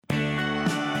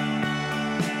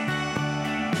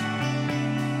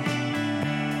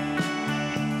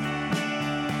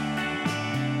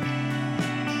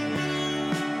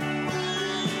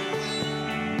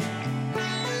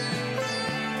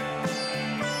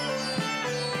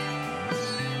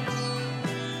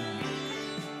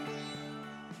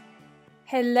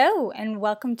Hello, and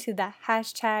welcome to the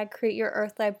hashtag Create Your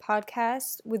Earth Lab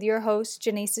podcast with your host,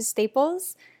 Janaisa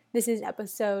Staples. This is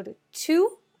episode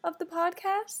 2 of the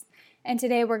podcast, and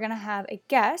today we're going to have a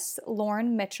guest,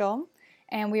 Lauren Mitchell,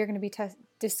 and we are going to be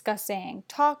discussing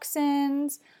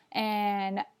toxins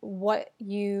and what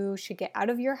you should get out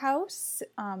of your house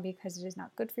because it is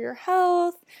not good for your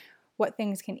health, what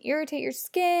things can irritate your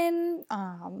skin,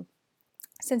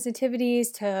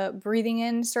 sensitivities to breathing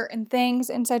in certain things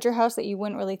inside your house that you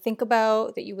wouldn't really think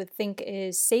about, that you would think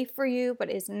is safe for you, but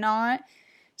is not.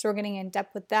 So we're getting in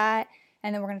depth with that.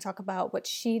 And then we're going to talk about what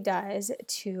she does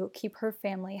to keep her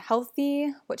family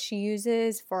healthy, what she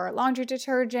uses for laundry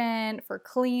detergent, for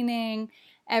cleaning,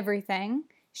 everything.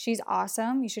 She's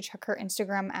awesome. You should check her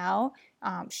Instagram out.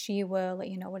 She will let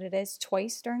you know what it is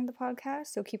twice during the podcast,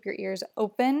 so keep your ears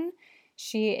open.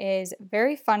 She is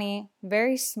very funny,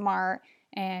 very smart,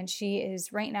 and she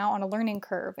is right now on a learning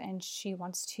curve, and she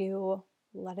wants to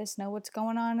let us know what's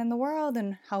going on in the world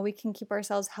and how we can keep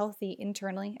ourselves healthy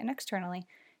internally and externally.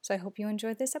 So I hope you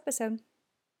enjoyed this episode.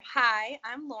 Hi,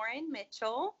 I'm Lauren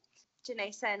Mitchell.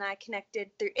 Janaisa and I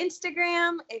connected through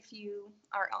Instagram. If you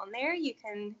are on there, you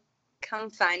can come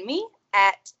find me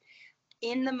at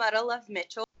In the Muddle of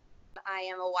Mitchell. I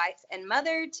am a wife and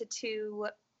mother to 2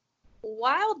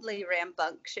 wildly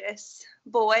rambunctious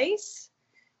boys.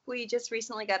 We just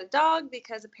recently got a dog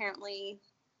because apparently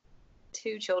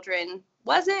 2 children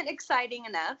wasn't exciting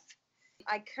enough.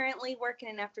 I currently work in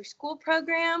an after-school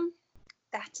program.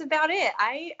 That's about it.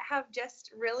 I have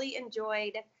just really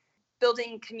enjoyed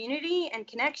building community and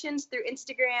connections through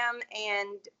Instagram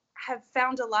and have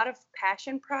found a lot of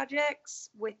passion projects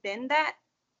within that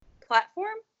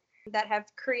platform that have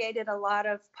created a lot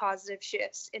of positive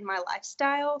shifts in my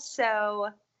lifestyle. So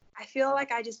I feel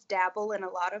like I just dabble in a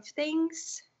lot of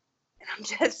things and I'm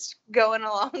just going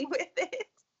along with it.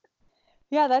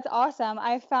 Yeah, that's awesome.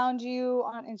 I found you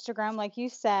on Instagram, like you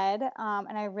said,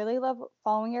 and I really love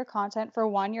following your content. For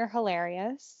one, you're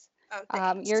hilarious. Oh,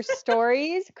 thanks. Your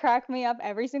stories crack me up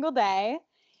every single day.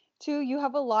 2, you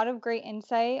have a lot of great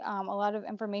insight, a lot of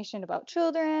information about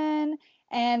children.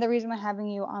 And the reason I'm having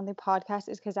you on the podcast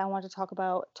is because I want to talk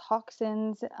about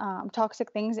toxins,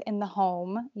 toxic things in the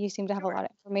home. You seem to have a lot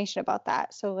of information about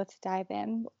that. So let's dive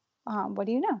in. What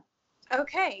do you know?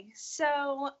 Okay,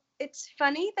 so it's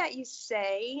funny that you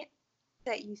say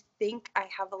that you think I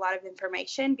have a lot of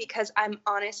information because I'm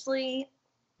honestly,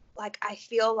 like, I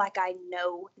feel like I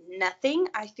know nothing.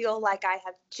 I feel like I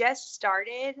have just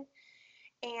started,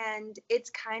 and it's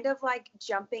kind of like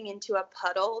jumping into a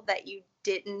puddle that you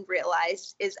didn't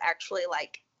realize is actually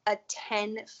like a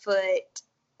 10-foot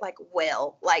like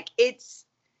well. Like it's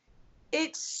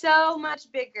so much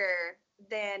bigger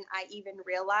than I even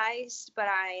realized, but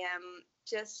I am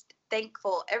just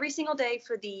thankful every single day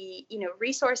for the,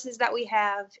 resources that we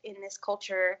have in this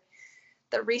culture,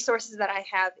 the resources that I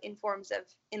have in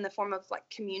the form of like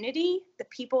community, the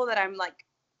people that I'm like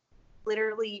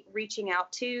literally reaching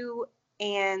out to.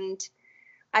 And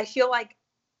I feel like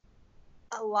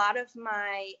a lot of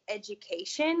my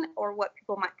education, or what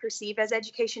people might perceive as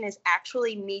education, is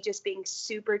actually me just being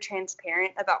super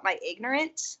transparent about my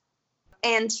ignorance.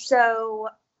 And so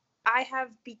I have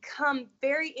become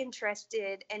very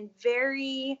interested and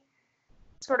very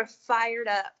sort of fired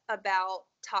up about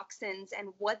toxins and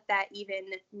what that even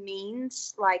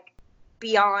means, like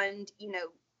beyond,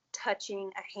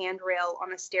 touching a handrail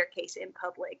on a staircase in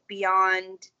public,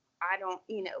 beyond,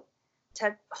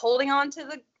 to holding on to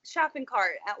the shopping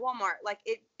cart at Walmart. Like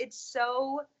it's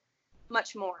so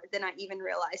much more than I even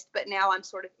realized, but now I'm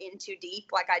sort of in too deep.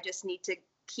 Like I just need to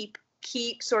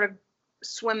keep sort of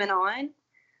swimming on.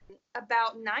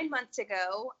 About 9 months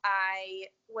ago, I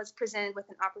was presented with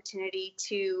an opportunity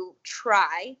to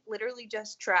literally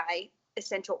just try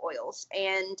essential oils.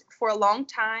 And for a long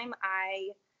time, I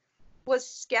was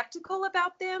skeptical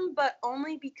about them, but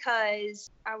only because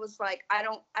I was like, I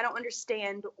don't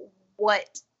understand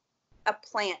what a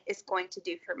plant is going to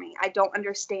do for me. I don't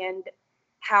understand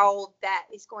how that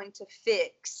is going to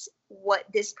fix what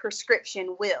this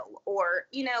prescription will, or,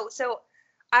 so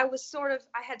I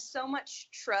had so much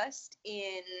trust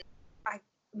in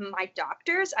my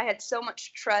doctors. I had so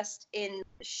much trust in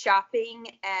shopping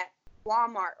at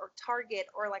Walmart or Target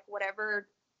or like whatever,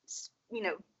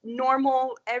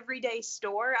 normal everyday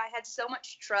store. I had so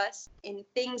much trust in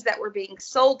things that were being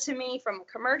sold to me from a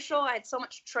commercial. I had so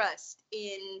much trust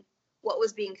in what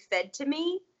was being fed to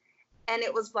me. And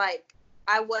it was like,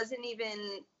 I wasn't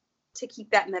even, to keep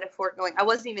that metaphor going, I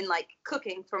wasn't even like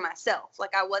cooking for myself.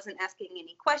 Like I wasn't asking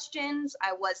any questions.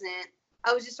 I was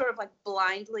just sort of like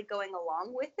blindly going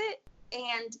along with it.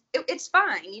 And it's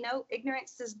fine, you know,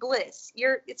 ignorance is bliss.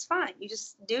 It's fine. You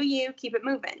just do you, keep it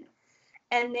moving.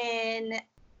 And then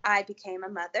I became a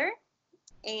mother,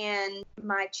 and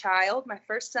my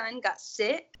first son, got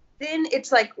sick. Then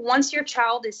it's like, once your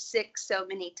child is sick so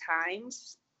many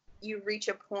times, you reach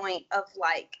a point of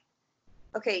like,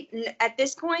 okay, at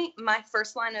this point, my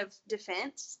first line of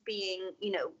defense being,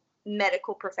 you know,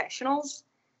 medical professionals,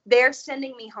 they're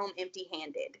sending me home empty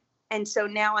handed. And so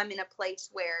now I'm in a place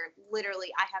where literally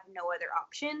I have no other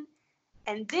option.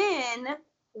 And then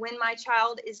when my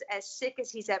child is as sick as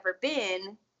he's ever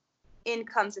been, in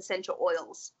comes essential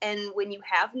oils. And when you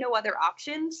have no other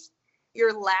options,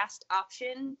 your last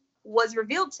option was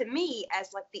revealed to me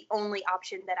as like the only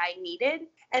option that I needed.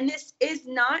 And this is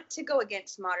not to go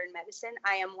against modern medicine.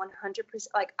 I am 100%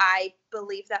 like, I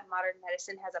believe that modern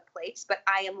medicine has a place, but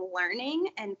I am learning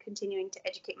and continuing to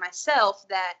educate myself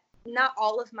that not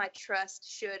all of my trust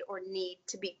should or need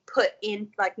to be put in,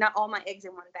 like, not all my eggs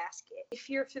in one basket. If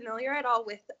you're familiar at all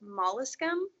with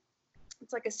molluscum,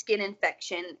 it's like a skin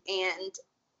infection. And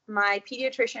my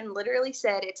pediatrician literally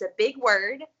said it's a big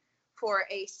word for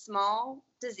a small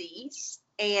disease.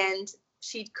 And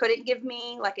she couldn't give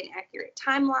me like an accurate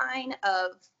timeline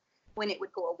of when it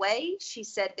would go away. She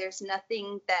said there's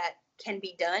nothing that can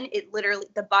be done. It literally,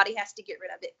 the body has to get rid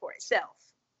of it for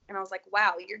itself. And I was like,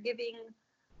 wow, you're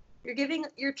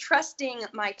trusting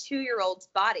my 2-year-old's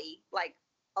body like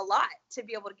a lot to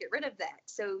be able to get rid of that.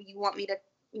 So you want me to,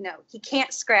 you know, he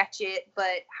can't scratch it,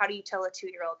 but how do you tell a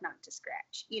 2-year-old not to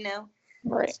scratch, you know?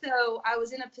 Right. So I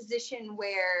was in a position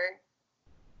where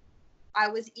I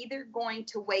was either going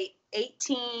to wait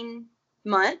 18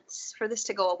 months for this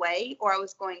to go away, or I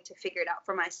was going to figure it out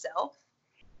for myself.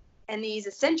 And these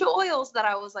essential oils that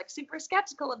I was like super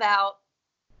skeptical about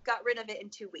got rid of it in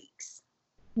 2 weeks.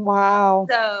 Wow.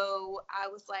 So I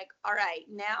was like, all right,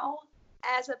 now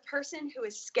as a person who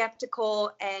is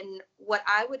skeptical and what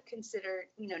I would consider,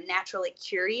 you know, naturally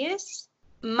curious,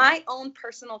 my own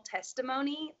personal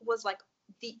testimony was like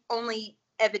the only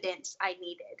evidence I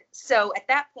needed. So at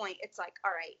that point, it's like,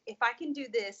 all right, if I can do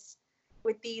this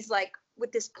with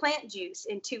this plant juice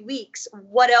in 2 weeks,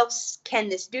 what else can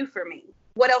this do for me?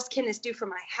 What else can this do for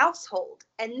my household?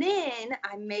 And then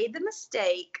I made the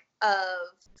mistake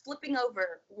of flipping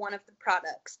over one of the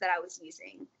products that I was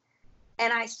using.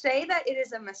 And I say that it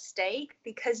is a mistake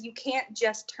because you can't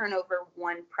just turn over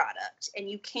one product and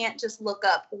you can't just look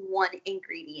up one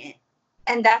ingredient.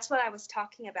 And that's what I was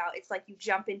talking about. It's like you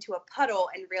jump into a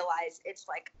puddle and realize it's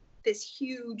like this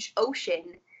huge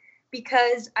ocean,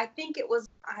 because I think it was,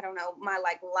 I don't know, my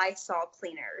like Lysol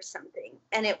cleaner or something.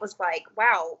 And it was like,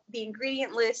 wow, the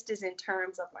ingredient list is in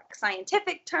terms of like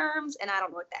scientific terms, and I don't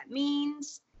know what that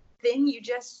means. Then you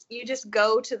just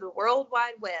go to the World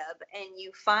Wide Web and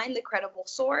you find the credible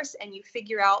source, and you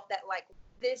figure out that like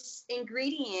this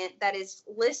ingredient that is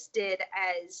listed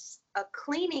as a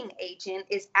cleaning agent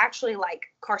is actually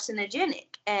like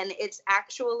carcinogenic, and it's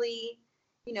actually,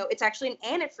 you know, it's actually an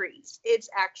antifreeze. It's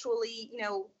actually, you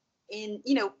know, and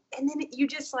then you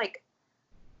just like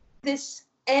this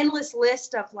endless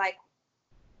list of like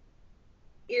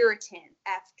irritant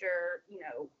after,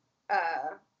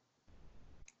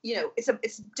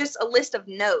 it's just a list of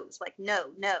no's, like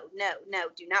no,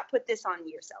 do not put this on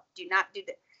yourself, do not do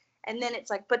that. And then it's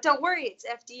like, but don't worry, it's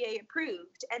FDA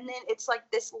approved. And then it's like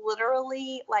this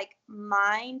literally like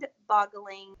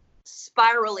mind-boggling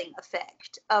spiraling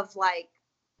effect of like,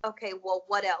 okay, well,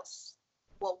 what else?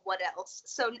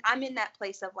 So I'm in that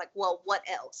place of like, well, what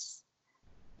else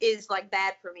is like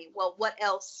bad for me? Well, what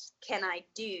else can I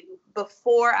do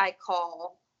before I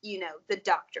call, the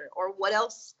doctor? Or what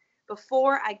else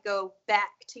before I go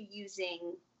back to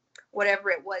using whatever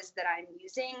it was that I'm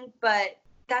using? But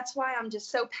that's why I'm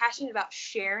just so passionate about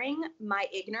sharing my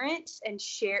ignorance and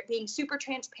being super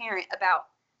transparent about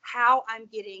how I'm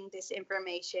getting this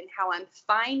information, how I'm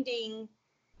finding,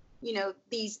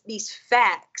 these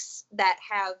facts that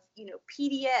have,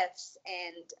 PDFs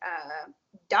and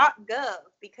 .gov,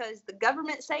 because the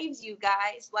government saves you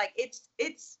guys. Like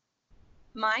it's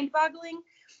mind-boggling.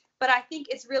 But I think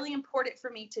it's really important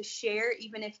for me to share,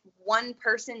 even if one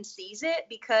person sees it,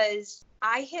 because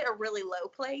I hit a really low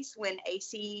place when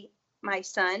AC, my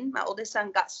oldest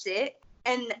son, got sick.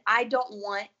 And I don't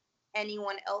want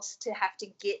anyone else to have to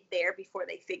get there before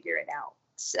they figure it out.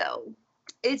 So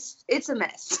it's a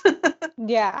mess.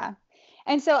 Yeah.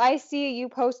 And so I see you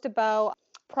post about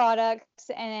products,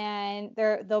 and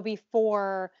they'll be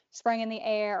for spraying in the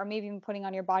air or maybe even putting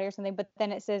on your body or something, but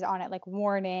then it says on it like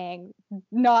warning,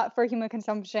 not for human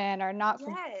consumption or not for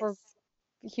Yes.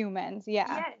 humans.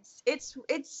 Yeah. Yes.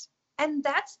 And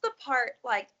that's the part,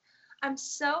 like, I'm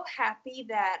so happy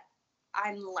that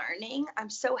I'm learning. I'm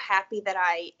so happy that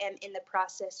I am in the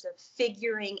process of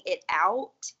figuring it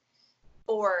out,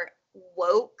 or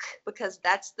woke, because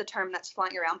that's the term that's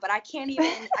flying around. But I can't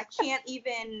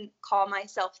even call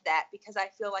myself that, because I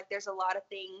feel like there's a lot of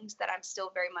things that I'm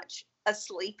still very much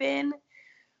asleep in.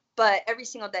 But every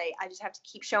single day, I just have to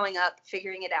keep showing up,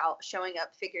 figuring it out,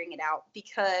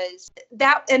 because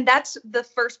that's the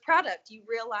first product. You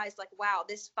realize, like, wow,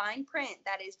 this fine print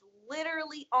that is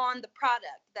literally on the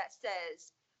product that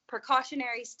says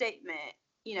precautionary statement,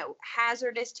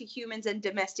 hazardous to humans and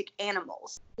domestic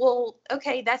animals. Well,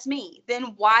 okay, that's me.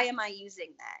 Then why am I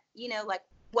using that? Like,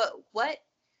 whoa, what?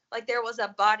 Like, there was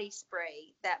a body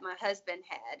spray that my husband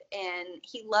had and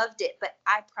he loved it. But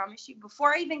I promise you,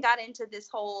 before I even got into this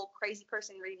whole crazy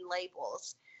person reading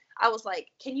labels, I was like,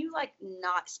 can you like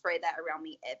not spray that around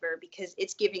me ever? Because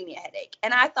it's giving me a headache.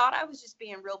 And I thought I was just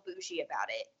being real bougie about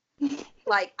it.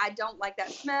 Like, I don't like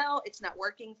that smell. It's not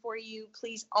working for you.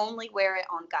 Please only wear it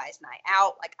on guys' night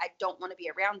out. Like, I don't want to be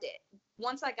around it.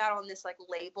 Once I got on this like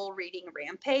label reading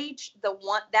rampage, that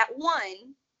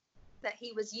one that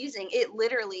he was using, it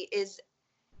literally is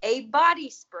a body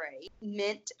spray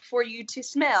meant for you to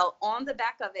smell. On the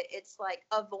back of it, it's like,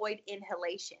 avoid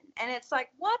inhalation. And it's like,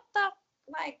 what the,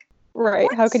 like, right?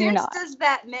 What How can you sense not? does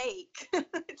that make?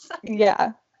 It's like,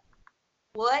 Yeah.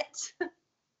 What?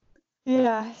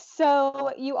 Yeah.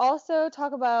 So you also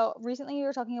recently you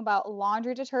were talking about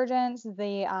laundry detergents,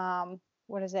 the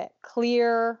what is it?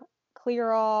 Clear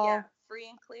all. Yeah, free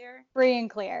and clear. Free and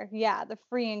clear. Yeah, the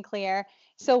free and clear.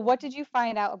 So what did you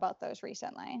find out about those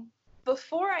recently?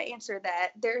 Before I answer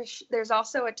that, there's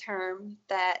also a term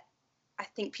that I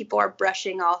think people are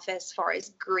brushing off as far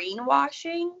as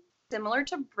greenwashing, similar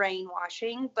to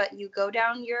brainwashing, but you go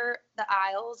down the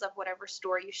aisles of whatever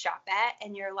store you shop at,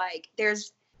 and you're like,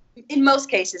 in most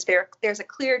cases, there's a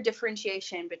clear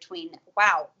differentiation between,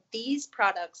 wow, these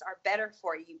products are better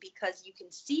for you because you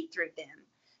can see through them,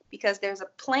 because there's a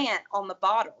plant on the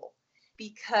bottle,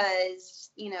 because,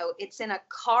 it's in a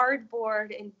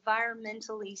cardboard,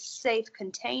 environmentally safe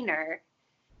container.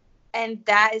 And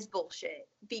that is bullshit,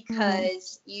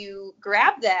 because you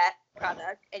grab that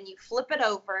product and you flip it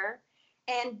over,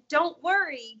 and don't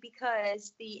worry,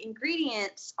 because the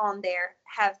ingredients on there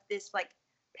have this like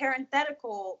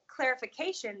parenthetical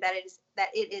clarification that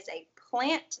it is a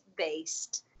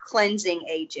plant-based cleansing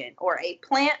agent, or a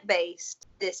plant-based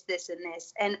this, and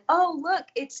this. And oh, look,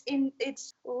 it's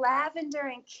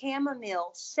lavender and chamomile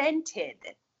scented.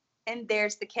 And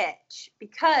there's the catch,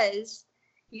 because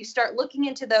you start looking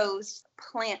into those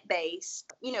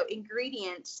plant-based,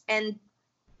 ingredients, and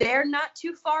they're not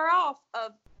too far off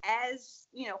of as,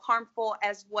 harmful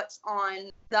as what's on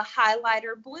the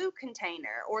highlighter blue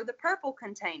container, or the purple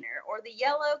container, or the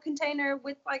yellow container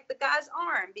with like the guy's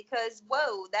arm, because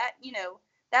whoa,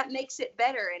 that makes it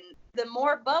better. And the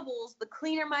more bubbles, the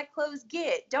cleaner my clothes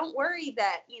get. Don't worry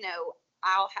that,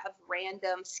 I'll have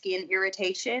random skin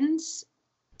irritations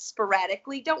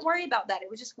sporadically. Don't worry about that. It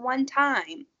was just one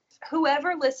time.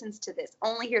 Whoever listens to this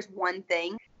only hears one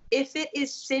thing. If it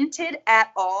is scented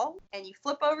at all, and you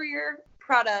flip over your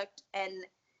product and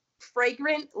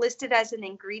fragrant listed as an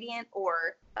ingredient,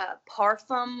 or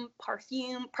perfume,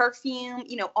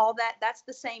 all that's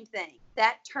the same thing.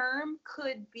 That term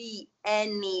could be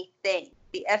anything.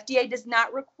 The FDA does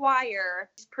not require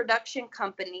production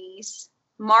companies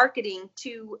marketing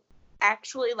to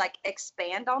actually like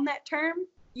expand on that term.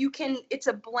 It's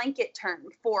a blanket term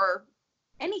for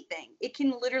anything. It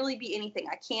can literally be anything.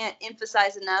 I can't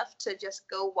emphasize enough to just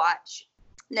go watch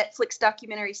Netflix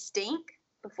documentary Stink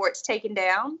before it's taken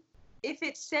down. If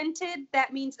it's scented,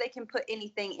 that means they can put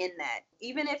anything in that.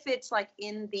 Even if it's like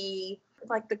in the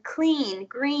clean,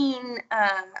 green,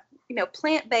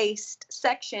 plant-based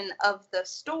section of the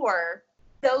store,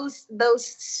 those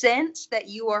scents that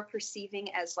you are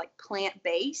perceiving as like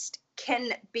plant-based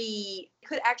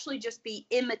could actually just be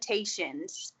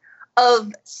imitations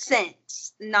of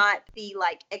scents, not the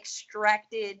like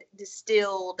extracted,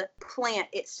 distilled plant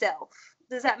itself.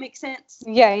 Does that make sense?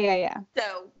 Yeah.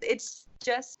 So it's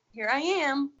just, here I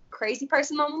am, crazy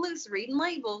person on the loose, reading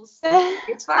labels.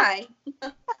 It's fine.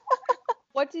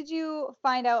 What did you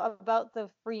find out about the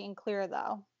free and clear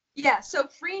though? Yeah, so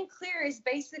free and clear is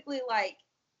basically like,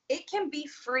 it can be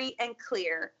free and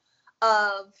clear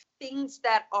of things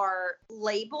that are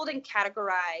labeled and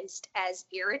categorized as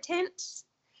irritants,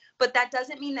 but that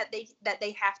doesn't mean that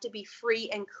they have to be free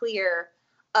and clear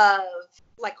of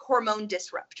like hormone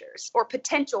disruptors or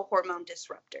potential hormone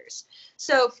disruptors.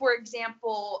 So for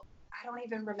example, I don't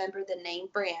even remember the name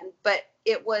brand, but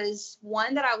it was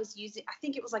one that I was using. I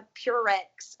think it was like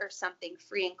Purex or something,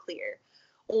 free and clear.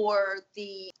 or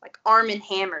the like Arm &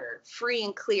 Hammer Free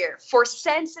and Clear for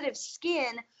sensitive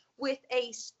skin with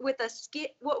a skin,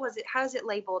 what was it? How's it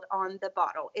labeled on the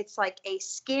bottle? It's like a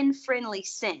skin friendly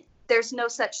scent. There's no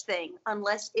such thing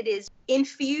unless it is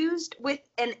infused with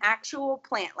an actual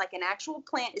plant. Like an actual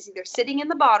plant is either sitting in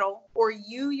the bottle or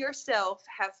you yourself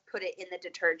have put it in the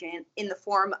detergent in the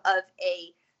form of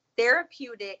a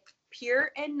therapeutic,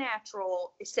 pure and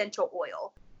natural essential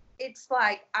oil. It's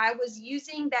like I was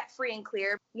using that Free and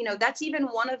Clear. You know, that's even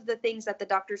one of the things that the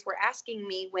doctors were asking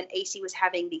me when AC was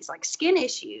having these like skin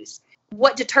issues.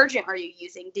 What detergent are you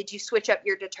using? Did you switch up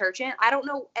your detergent? I don't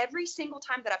know. Every single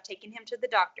time that I've taken him to the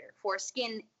doctor for a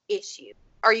skin issue,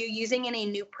 are you using any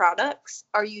new products?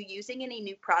 Are you using any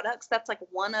new products? That's like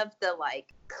one of the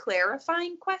like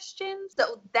clarifying questions.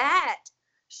 So that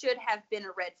should have been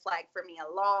a red flag for me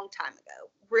a long time ago.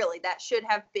 Really, that should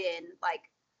have been like,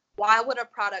 why would a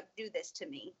product do this to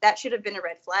me? That should have been a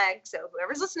red flag. So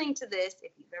whoever's listening to this,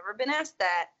 if you've ever been asked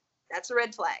that, that's a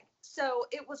red flag. So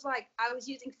it was like I was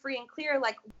using Free and Clear.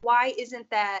 Like, why is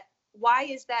that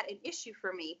an issue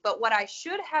for me? But what I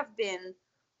should have been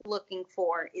looking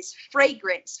for is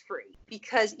fragrance free,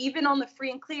 because even on the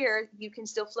Free and Clear, you can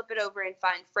still flip it over and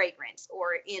find fragrance,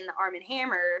 or in the Arm &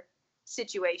 Hammer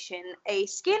situation, a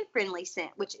skin friendly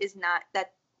scent, which is not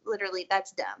that. Literally,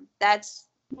 that's dumb. That's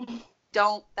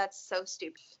so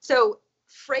stupid. So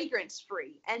fragrance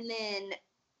free. And then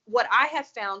what I have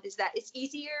found is that it's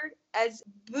easier, as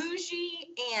bougie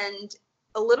and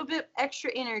a little bit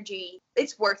extra energy.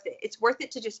 It's worth it. It's worth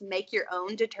it to just make your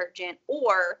own detergent.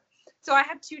 Or, so I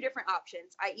have two different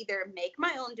options. I either make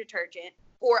my own detergent,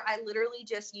 or I literally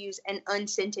just use an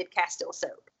unscented Castile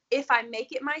soap. If I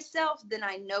make it myself, then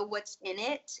I know what's in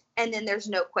it, and then there's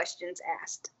no questions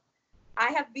asked.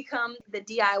 I have become the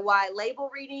DIY label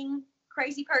reading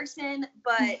crazy person,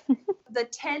 but the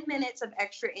 10 minutes of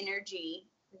extra energy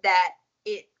that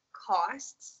it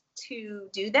costs to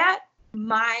do that,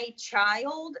 my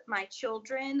child, my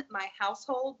children, my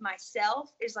household,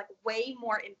 myself, is like way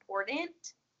more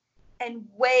important and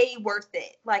way worth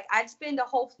it. Like, I'd spend a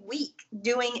whole week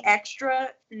doing extra,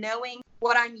 knowing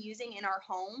what I'm using in our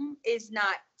home is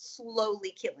not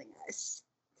slowly killing us.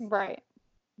 Right.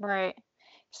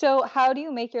 So how do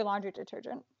you make your laundry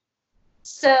detergent?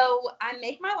 So I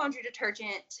make my laundry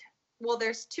detergent. Well,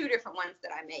 there's two different ones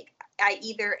that I make. I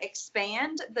either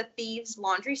expand the Thieves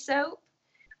laundry soap,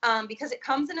 because it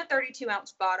comes in a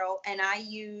 32-ounce bottle, and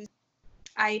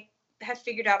I have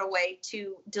figured out a way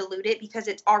to dilute it because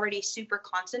it's already super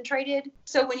concentrated.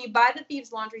 So when you buy the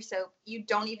Thieves laundry soap, you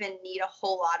don't even need a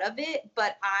whole lot of it.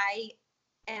 But I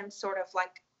am sort of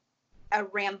like a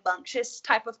rambunctious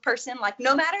type of person. Like,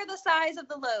 no matter the size of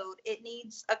the load, it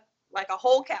needs a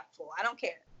whole capful. I don't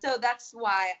care. So that's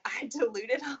why I dilute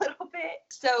it a little bit.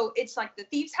 So it's like the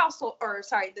Thieves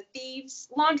the Thieves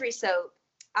laundry soap.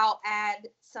 I'll add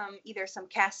either some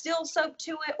Castile soap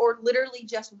to it, or literally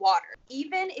just water.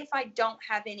 Even if I don't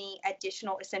have any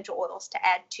additional essential oils to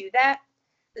add to that,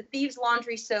 the Thieves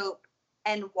laundry soap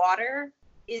and water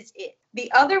is it.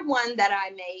 The other one that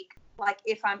I make, like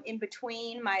if I'm in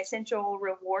between my Essential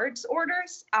Rewards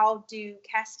orders, I'll do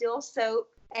Castile soap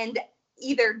and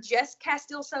either just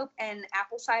Castile soap and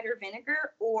apple cider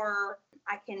vinegar, or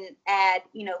I can add,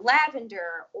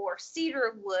 lavender or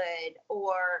cedar wood,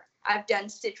 or I've done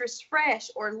citrus fresh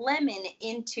or lemon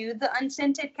into the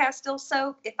unscented Castile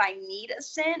soap if I need a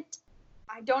scent.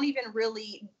 I don't even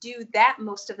really do that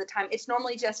most of the time. It's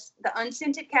normally just the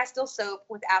unscented Castile soap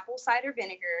with apple cider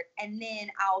vinegar, and then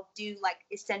I'll do like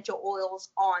essential oils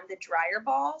on the dryer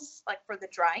balls, like for the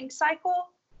drying cycle.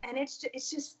 And it's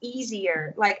just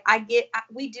easier. Like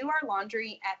we do our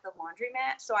laundry at the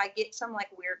laundromat, so I get some like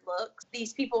weird looks.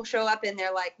 These people show up and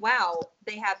they're like, wow,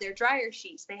 they have their dryer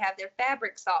sheets, they have their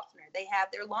fabric softener, they have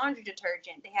their laundry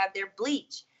detergent, they have their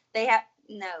bleach.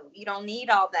 No, you don't need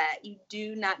all that. You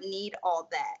do not need all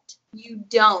that. You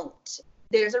don't.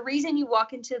 There's a reason you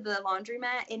walk into the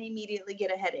laundromat and immediately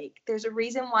get a headache. There's a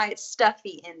reason why it's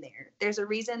stuffy in there. There's a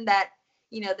reason that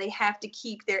they have to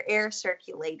keep their air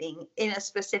circulating in a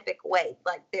specific way.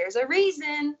 Like, there's a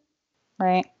reason.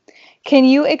 Right. Can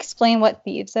you explain what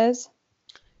Thieves is?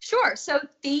 Sure. So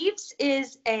Thieves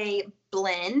is a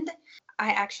blend.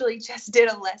 I actually just did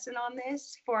a lesson on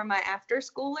this for my after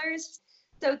schoolers.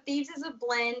 So Thieves is a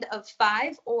blend of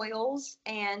 5 oils,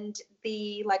 and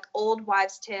the old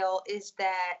wives' tale is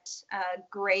that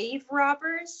grave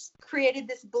robbers created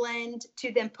this blend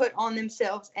to then put on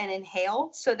themselves and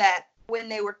inhale, so that when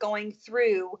they were going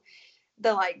through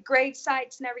the grave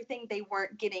sites and everything, they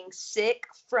weren't getting sick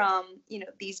from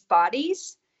these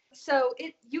bodies. So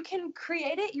you can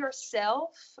create it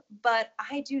yourself, but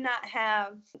I do not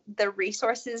have the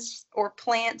resources or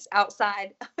plants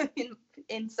outside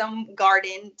in some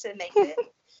garden to make it.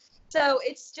 So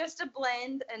it's just a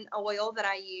blend and oil that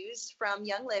I use from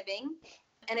Young Living,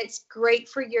 and it's great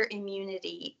for your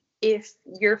immunity. If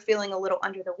you're feeling a little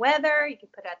under the weather, you can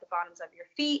put it at the bottoms of your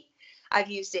feet. I've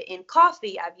used it in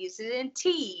coffee. I've used it in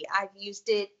tea. I've used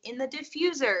it in the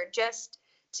diffuser just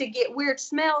to get weird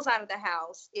smells out of the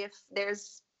house. If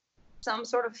there's some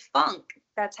sort of funk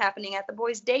that's happening at the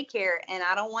boys' daycare and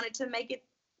I don't want it to make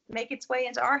its way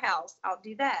into our house, I'll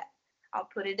do that. I'll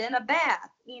put it in a bath,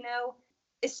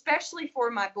 especially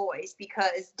for my boys,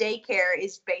 because daycare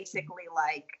is basically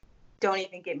like, don't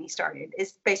even get me started.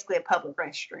 It's basically a public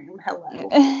restroom. Hello.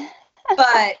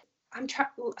 But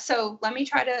so let me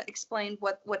try to explain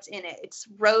what's in it. It's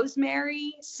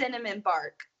rosemary, cinnamon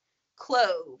bark,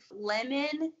 clove,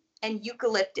 lemon, and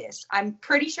eucalyptus. I'm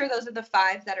pretty sure those are the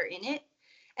 5 that are in it.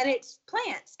 And it's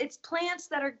plants. It's plants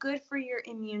that are good for your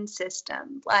immune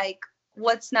system. Like,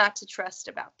 what's not to trust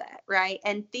about that, right?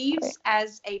 And Thieves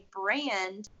as a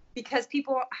brand, because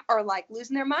people are like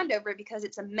losing their mind over it because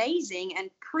it's amazing and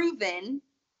proven,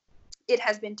 it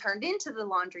has been turned into the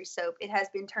laundry soap. It has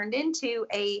been turned into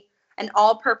an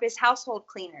all-purpose household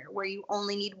cleaner where you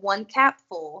only need 1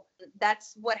 capful.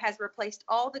 That's what has replaced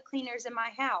all the cleaners in my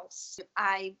house.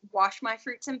 I wash my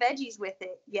fruits and veggies with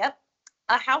it. Yep.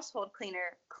 A household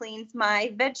cleaner cleans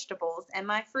my vegetables and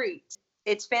my fruit.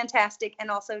 It's fantastic and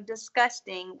also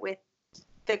disgusting with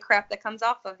the crap that comes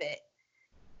off of it.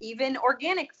 Even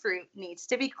organic fruit needs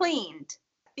to be cleaned.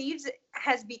 Thieves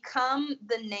has become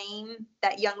the name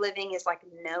that Young Living is like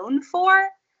known for,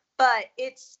 but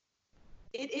it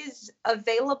is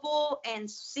available and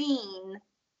seen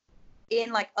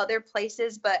in like other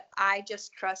places, but I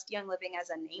just trust Young Living as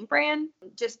a name brand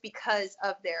just because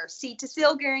of their seed to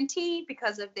seal guarantee,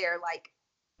 because of their like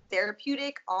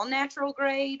therapeutic all natural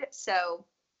grade. So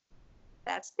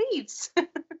that's Thieves.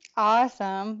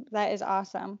 Awesome. That is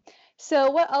awesome.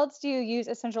 So what else do you use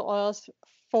essential oils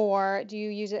for? Do you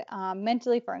use it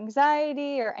mentally for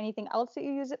anxiety or anything else that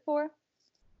you use it for?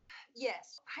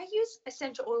 Yes, I use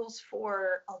essential oils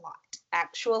for a lot,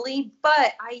 actually,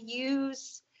 but I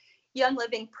use Young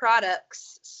Living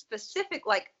products specific,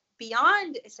 like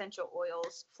beyond essential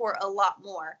oils, for a lot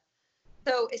more.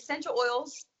 So essential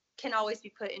oils can always be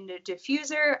put into a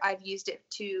diffuser. I've used it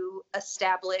to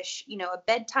establish, a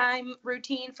bedtime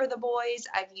routine for the boys.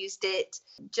 I've used it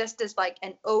just as like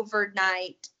an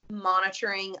overnight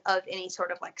monitoring of any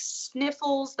sort of like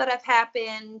sniffles that have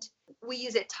happened. We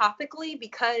use it topically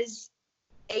because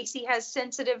AC has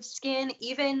sensitive skin.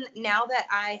 Even now that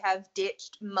I have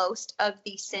ditched most of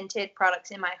the scented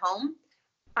products in my home,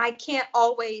 I can't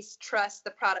always trust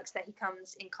the products that he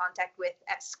comes in contact with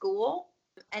at school.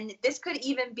 And this could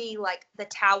even be like the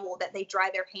towel that they dry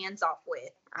their hands off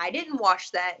with. I didn't wash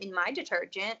that in my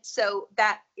detergent. So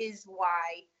that is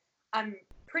why I'm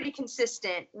pretty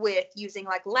consistent with using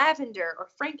like lavender or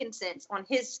frankincense on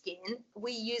his skin.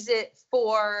 We use it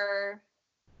for,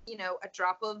 a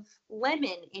drop of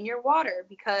lemon in your water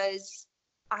because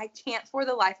I can't for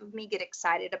the life of me get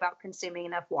excited about consuming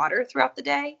enough water throughout the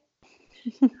day.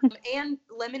 And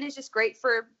lemon is just great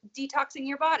for detoxing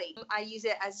your body. I use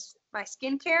it as my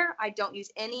skincare. I don't use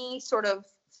any sort of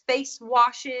face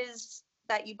washes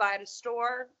that you buy at a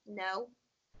store. No.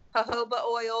 Jojoba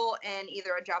oil and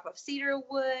either a drop of cedar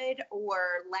wood or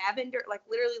lavender. Like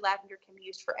literally lavender can be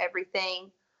used for everything.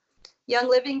 Young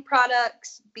Living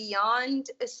products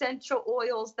beyond essential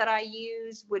oils that I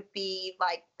use would be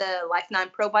like the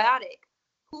Life9 probiotic.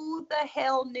 Who the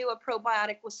hell knew a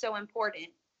probiotic was so important?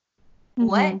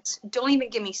 What? Don't even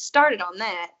get me started on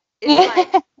that.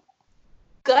 It's like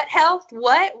gut health.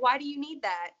 What? Why do you need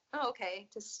that? Oh, okay.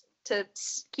 Just to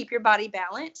keep your body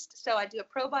balanced. So I do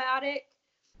a probiotic.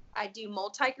 I do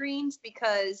multigreens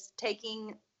because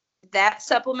taking that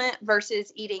supplement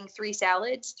versus eating 3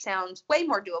 salads sounds way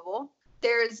more doable.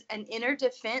 There's an inner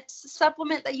defense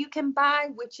supplement that you can buy,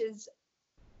 which is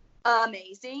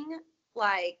amazing.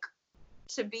 Like,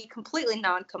 to be completely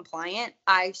non-compliant,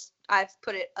 I've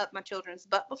put it up my children's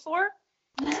butt before.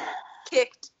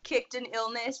 Kicked an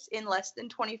illness in less than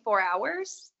 24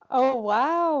 hours. Oh,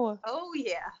 wow. Oh,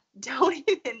 yeah. Don't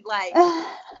even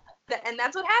and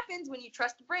that's what happens when you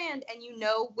trust a brand and you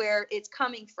know where it's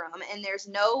coming from. And there's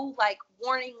no like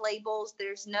warning labels.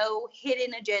 There's no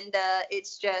hidden agenda.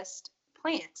 It's just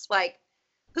plants. Like,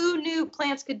 who knew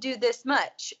plants could do this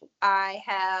much? Right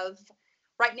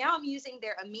now I'm using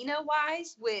their Amino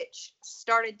Wise, which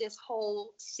started this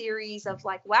whole series of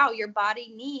like, wow, your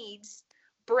body needs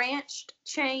branched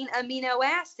chain amino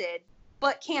acid.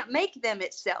 but can't make them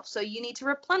itself. So you need to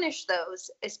replenish those,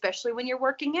 especially when you're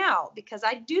working out, because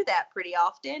I do that pretty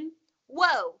often.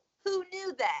 Whoa, who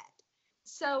knew that?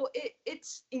 So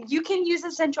it's you can use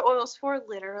essential oils for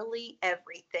literally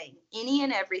everything, any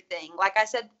and everything. Like I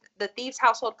said, the Thieves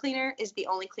household cleaner is the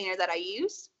only cleaner that I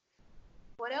use.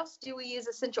 What else do we use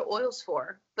essential oils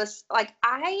for? But like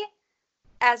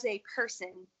as a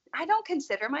person, I don't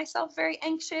consider myself very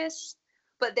anxious,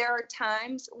 but there are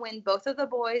times when both of the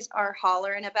boys are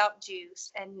hollering about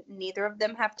juice and neither of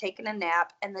them have taken a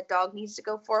nap and the dog needs to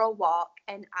go for a walk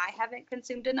and I haven't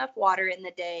consumed enough water in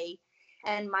the day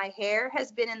and my hair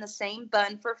has been in the same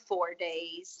bun for 4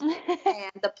 days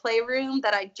and the playroom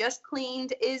that I just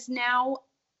cleaned is now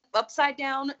upside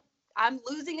down. I'm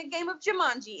losing a game of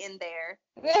Jumanji in there.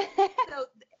 So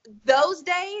those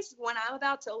days when I'm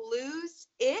about to lose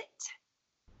it,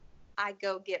 I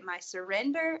go get my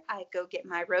Surrender, I go get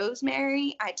my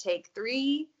Rosemary, I take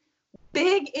 3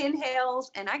 big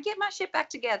inhales, and I get my shit back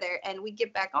together, and we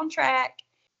get back on track.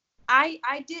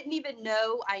 I didn't even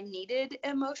know I needed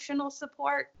emotional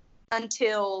support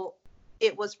until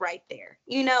it was right there.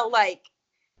 You know, like,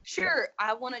 sure,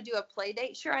 I want to do a play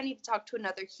date. Sure, I need to talk to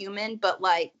another human, but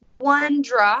like 1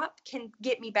 drop can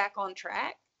get me back on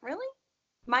track. Really?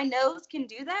 My nose can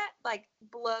do that? Like,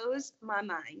 blows my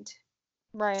mind.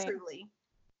 Right. Truly.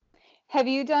 Have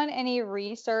you done any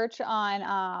research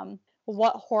on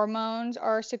what hormones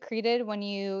are secreted when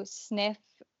you sniff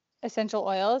essential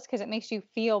oils? Because it makes you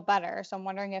feel better. So I'm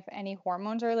wondering if any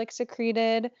hormones are like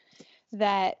secreted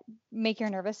that make your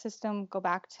nervous system go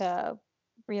back to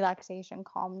relaxation,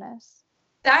 calmness.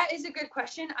 That is a good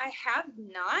question. I have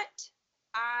not.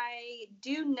 I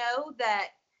do know that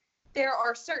there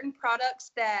are certain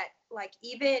products that like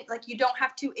even like you don't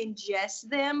have to ingest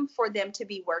them for them to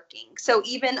be working. So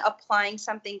even applying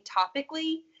something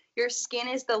topically, your skin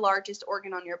is the largest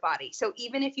organ on your body. So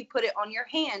even if you put it on your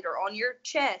hand or on your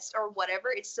chest or whatever,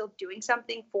 it's still doing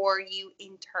something for you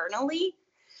internally.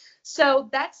 So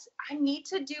I need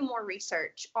to do more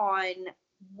research on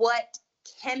what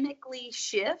chemically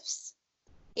shifts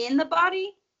in the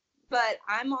body, but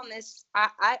I'm on this,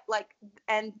 I like,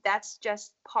 and that's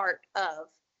just part of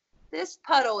this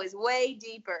puddle is way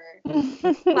deeper.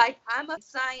 Like I'm a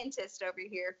scientist over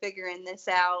here figuring this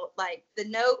out. Like the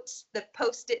notes, the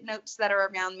post-it notes that are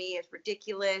around me is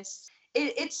ridiculous.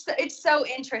 It's so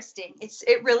interesting.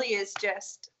 It really is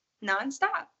just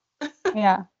nonstop.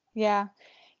 Yeah. Yeah.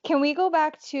 Can we go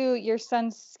back to your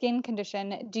son's skin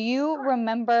condition? Do you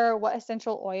remember what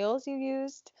essential oils you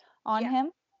used on Yeah.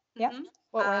 him? Yep. Mm-hmm.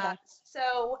 What were they?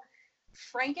 So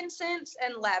frankincense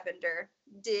and lavender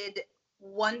did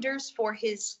wonders for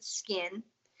his skin.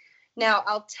 Now,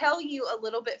 I'll tell you a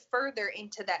little bit further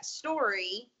into that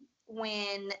story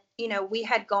when, we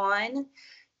had gone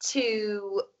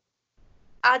to,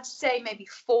 I'd say maybe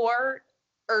 4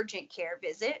 urgent care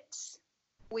visits.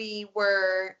 We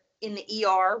were in the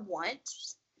ER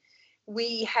once.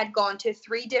 We had gone to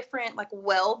 3 different like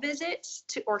well visits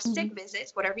or sick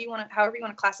visits, however you want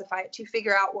to classify it, to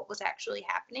figure out what was actually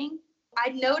happening. I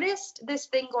noticed this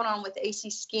thing going on with AC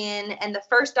Skin, and the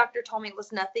first doctor told me it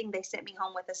was nothing. They sent me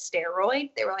home with a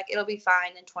steroid. They were like, it'll be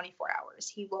fine in 24 hours.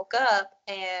 He woke up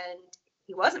and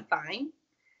he wasn't fine.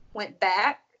 Went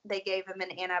back. They gave him an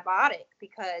antibiotic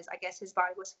because I guess his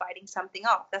body was fighting something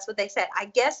off. That's what they said. I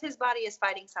guess his body is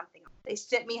fighting something off. They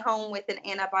sent me home with an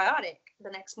antibiotic.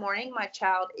 The next morning, my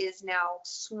child is now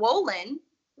swollen.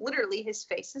 Literally, his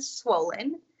face is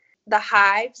swollen. The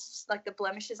hives, like the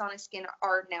blemishes on his skin,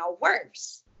 are now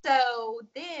worse. So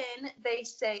then they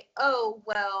say, oh,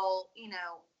 well,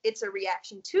 it's a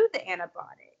reaction to the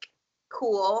antibiotic.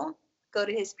 Cool. Go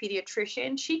to his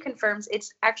pediatrician. She confirms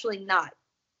it's actually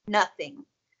nothing.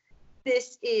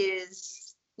 This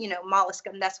is,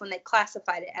 molluscum. That's when they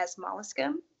classified it as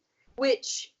molluscum,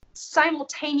 which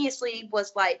simultaneously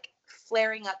was like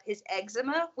flaring up his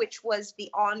eczema, which was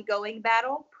the ongoing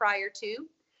battle prior to,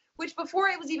 which before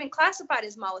it was even classified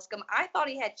as molluscum, I thought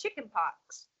he had chicken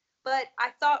pox, but I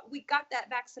thought we got that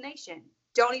vaccination.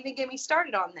 Don't even get me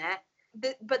started on that.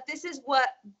 But this is what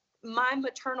my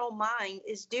maternal mind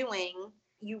is doing.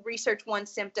 You research one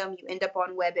symptom, you end up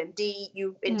on WebMD,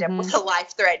 you end up with a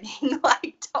life-threatening,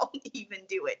 like, don't even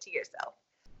do it to yourself.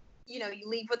 You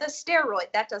leave with a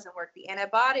steroid, that doesn't work. The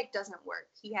antibiotic doesn't work.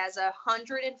 He has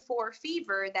 104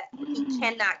 fever that he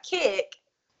cannot kick.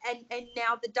 And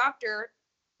now the doctor,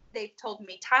 they've told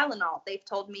me Tylenol, they've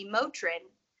told me Motrin.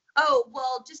 Oh,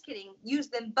 well, just kidding. Use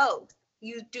them both.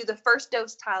 You do the first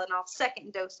dose Tylenol,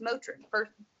 second dose Motrin,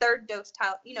 third dose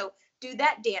Tylenol, do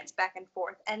that dance back and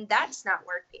forth, and that's not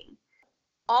working.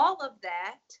 All of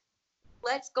that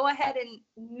let's go ahead and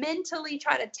mentally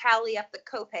try to tally up the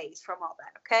copays from all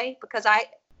that, okay? Because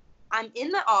I'm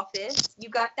in the office, you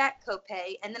got that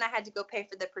copay, and then I had to go pay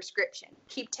for the prescription.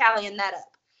 Keep tallying that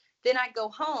up. Then I go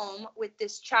home with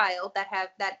this child that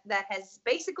has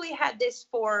basically had this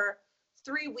for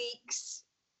 3 weeks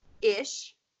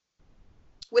ish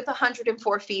with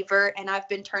 104 fever, and I've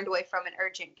been turned away from an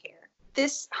urgent care.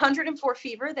 This 104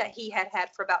 fever that he had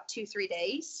for about 2-3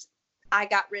 days, I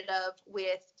got rid of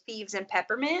with thieves and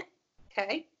peppermint.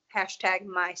 Okay. Hashtag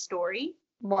my story.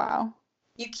 Wow.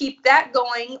 You keep that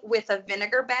going with a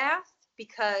vinegar bath,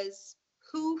 because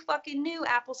who fucking knew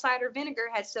apple cider vinegar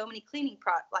had so many cleaning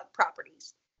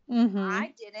properties? Mm-hmm.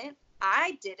 I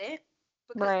didn't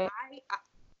because Right. I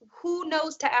who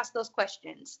knows to ask those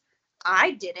questions?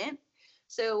 I didn't.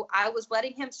 So I was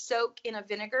letting him soak in a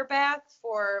vinegar bath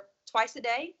for twice a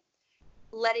day,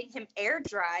 letting him air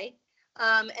dry.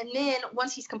 And then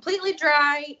once he's completely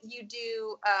dry, you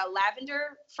do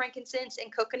lavender, frankincense,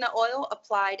 and coconut oil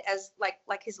applied as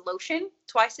like his lotion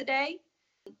twice a day.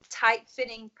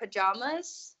 Tight-fitting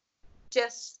pajamas,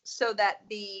 just so that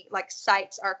the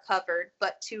sites are covered,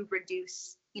 but to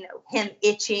reduce, him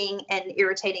itching and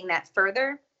irritating that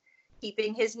further.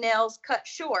 Keeping his nails cut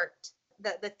short.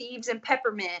 The thieves and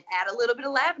peppermint, add a little bit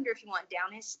of lavender if you want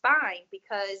down his spine,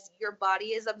 because your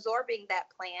body is absorbing that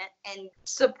plant and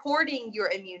supporting your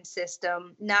immune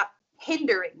system, not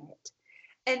hindering it.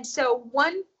 And so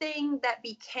one thing that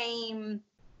became,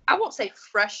 I won't say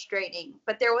frustrating,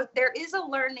 but there is a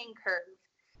learning curve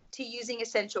to using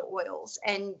essential oils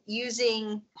and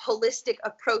using holistic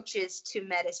approaches to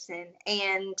medicine,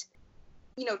 and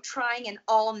trying an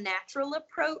all-natural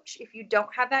approach if you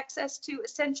don't have access to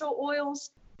essential oils.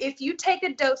 If you take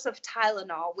a dose of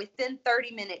Tylenol, within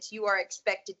 30 minutes, you are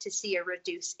expected to see a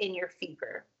reduce in your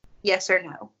fever. Yes or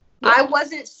no? Yeah. I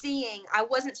wasn't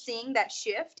seeing that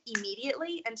shift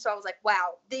immediately. And so I was like,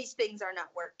 wow, these things are not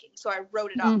working. So I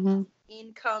wrote it off. Mm-hmm.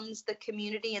 In comes the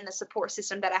community and the support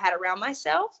system that I had around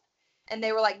myself. And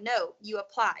they were like, no, you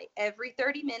apply every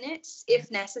 30 minutes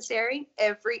if necessary,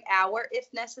 every hour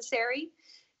if necessary,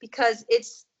 because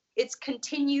it's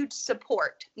continued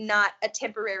support, not a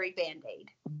temporary Band-Aid.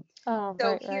 Oh,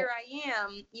 so right, here I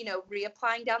am,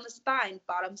 reapplying down the spine,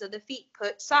 bottoms of the feet,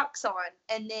 put socks on.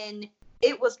 And then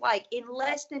it was like in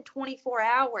less than 24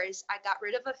 hours, I got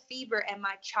rid of a fever and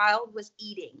my child was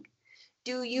eating.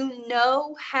 Do you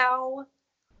know how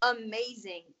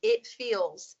amazing it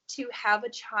feels to have a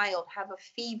child have a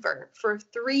fever for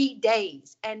 3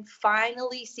 days and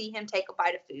finally see him take a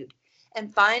bite of food,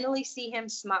 and finally see him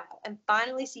smile, and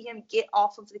finally see him get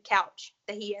off of the couch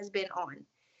that he has been on?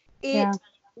 It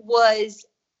was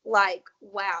like,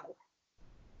 wow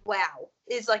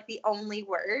is like the only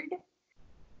word.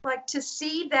 Like, to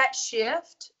see that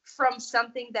shift from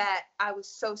something that I was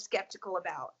so skeptical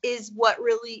about is what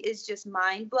really is just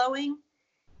mind-blowing.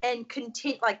 And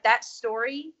continue, like, that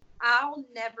story, I'll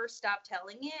never stop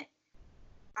telling it.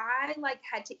 I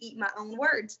had to eat my own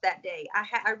words that day.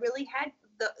 I really had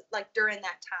during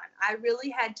that time, I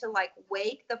really had to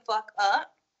wake the fuck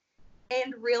up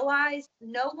and realize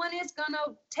no one is going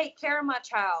to take care of my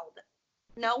child.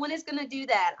 No one is going to do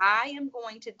that. I am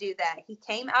going to do that. He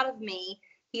came out of me.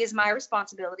 He is my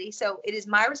responsibility. So it is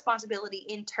my responsibility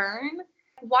in turn.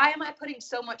 Why am I putting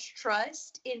so much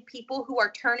trust in people who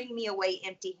are turning me away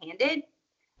empty-handed?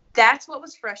 That's what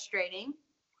was frustrating.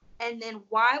 And then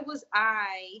why was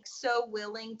I so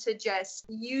willing to just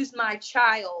use my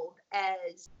child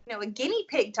as, a guinea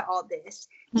pig to all this?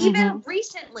 Mm-hmm. Even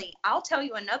recently, I'll tell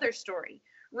you another story.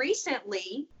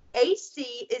 Recently,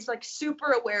 AC is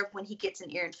super aware of when he gets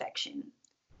an ear infection.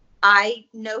 I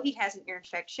know he has an ear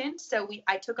infection, so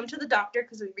I took him to the doctor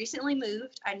because we recently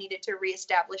moved. I needed to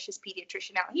reestablish his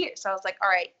pediatrician out here. So I was like, all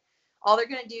right, all they're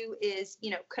going to do is,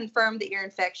 confirm the ear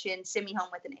infection, send me home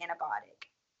with an antibiotic.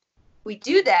 We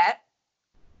do that.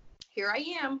 Here I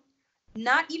am,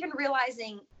 not even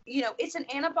realizing, it's an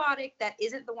antibiotic that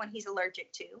isn't the one he's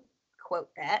allergic to.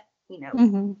 Quote that,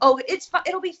 Mm-hmm. Oh,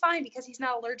 it'll be fine because he's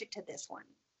not allergic to this one.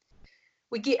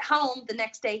 We get home the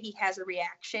next day, he has a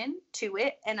reaction to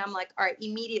it. And I'm like, all right,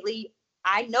 immediately,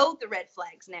 I know the red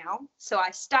flags now. So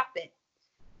I stop it.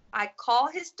 I call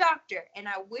his doctor, and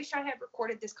I wish I had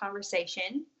recorded this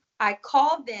conversation. I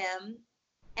call them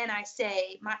and I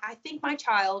say, I think my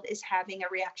child is having a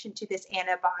reaction to this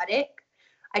antibiotic.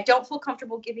 I don't feel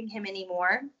comfortable giving him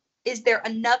anymore. Is there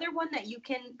another one that you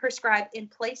can prescribe in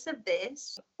place of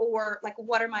this? Or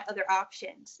what are my other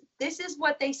options? This is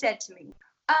what they said to me.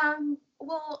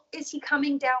 Well, is he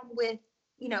coming down with,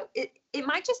 it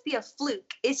might just be a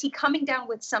fluke. Is he coming down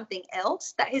with something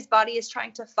else that his body is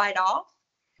trying to fight off?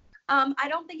 I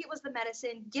don't think it was the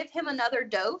medicine. Give him another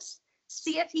dose,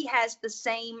 see if he has the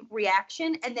same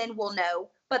reaction, and then we'll know.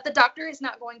 But the doctor is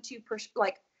not going to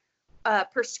prescribe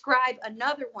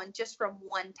another one just from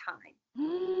one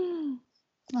time.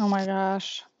 Oh my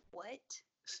gosh. What?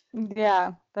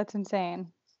 Yeah, that's insane.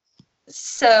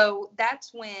 So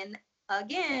that's when,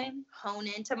 again, hone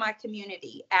into my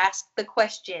community, ask the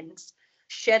questions,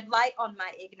 shed light on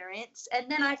my ignorance,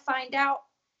 and then I find out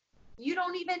you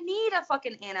don't even need a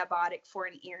fucking antibiotic for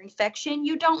an ear infection.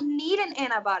 You don't need an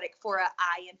antibiotic for an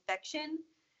eye infection.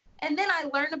 And then I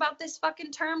learned about this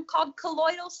fucking term called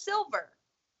colloidal silver.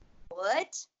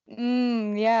 What?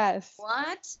 Yes.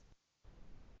 What?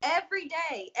 Every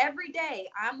day,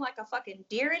 I'm like a fucking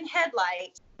deer in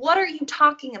headlights. What are you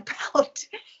talking about?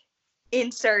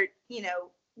 Insert,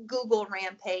 Google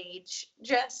rampage.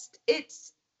 Just,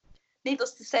 it's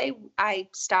needless to say, I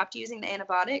stopped using the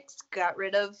antibiotics, got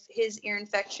rid of his ear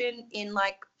infection in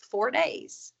like 4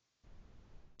 days.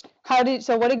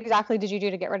 So what exactly did you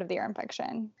do to get rid of the ear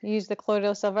infection? You used the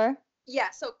colloidal silver? Yeah,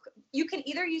 so you can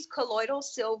either use colloidal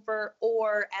silver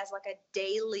or as like a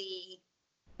daily,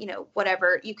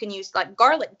 whatever. You can use like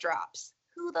garlic drops.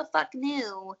 Who the fuck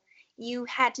knew you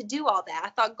had to do all that? I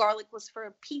thought garlic was for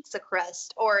a pizza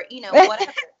crust or,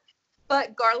 whatever.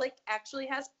 But garlic actually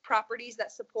has properties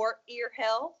that support ear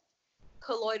health.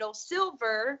 Colloidal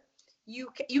silver, you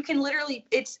can literally,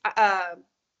 it's a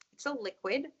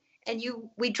liquid, and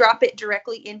we drop it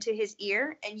directly into his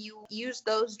ear, and you use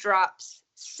those drops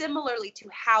similarly to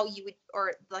how you would,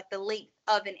 or like the length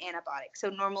of an antibiotic. So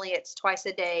normally it's twice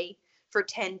a day for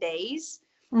 10 days.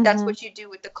 Mm-hmm. That's what you do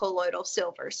with the colloidal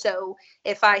silver. So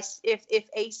if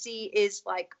AC is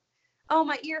like, oh,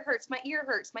 my ear hurts,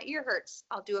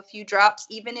 I'll do a few drops,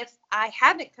 even if I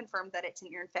haven't confirmed that it's an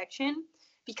ear infection,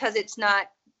 because it's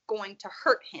not going to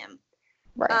hurt him.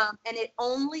 Right. And it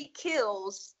only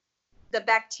kills the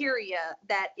bacteria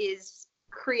that is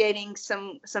creating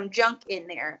some junk in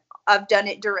there. I've done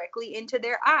it directly into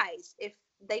their eyes. If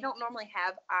they don't normally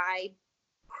have eye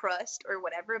crust or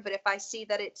whatever, but if I see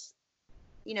that it's,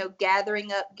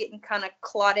 gathering up, getting kind of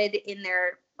clotted in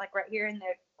their, like right here in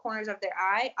the corners of their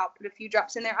eye, I'll put a few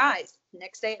drops in their eyes.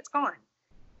 Next day it's gone.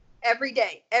 Every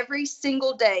day, every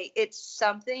single day, it's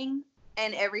something.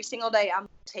 And every single day I'm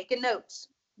taking notes,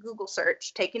 Google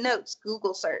search, taking notes,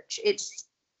 Google search.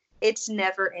 It's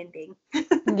never ending.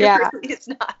 Yeah. It really is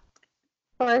not.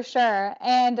 For sure.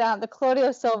 And the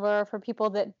colloidal silver, for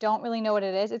people that don't really know what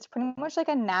it is, it's pretty much like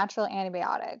a natural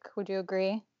antibiotic. Would you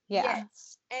agree? Yeah.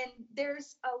 Yes. And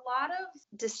there's a lot of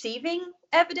deceiving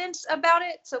evidence about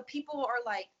it. So people are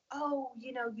like, oh,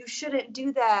 you shouldn't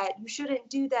do that. You shouldn't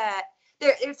do that.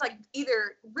 It's like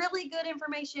either really good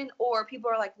information or people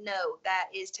are like, no, that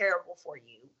is terrible for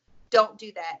you. Don't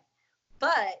do that.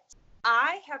 But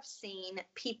I have seen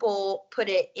people put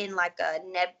it in like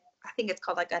I think it's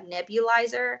called like a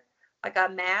nebulizer, like a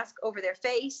mask over their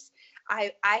face.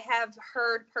 I have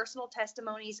heard personal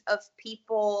testimonies of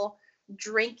people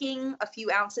drinking a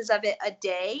few ounces of it a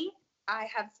day. I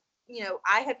have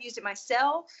used it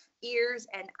myself, ears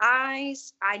and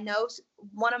eyes. I know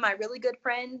one of my really good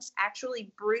friends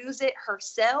actually brews it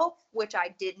herself, which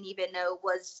I didn't even know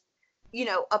was,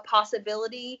 a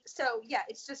possibility. So yeah,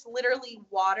 it's just literally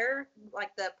water.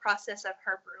 Like the process of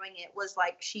her brewing it was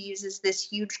like she uses this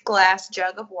huge glass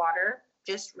jug of water,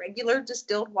 just regular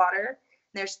distilled water.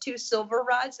 There's 2 silver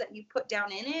rods that you put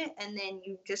down in it, and then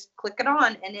you just click it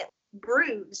on, and it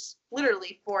brews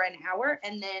literally for an hour,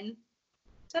 and then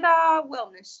ta-da,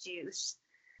 wellness juice.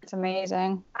 It's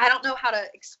amazing. I don't know how to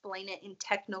explain it in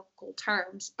technical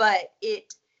terms, but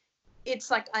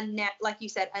it's like like you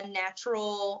said, a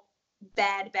natural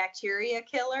bad bacteria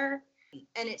killer,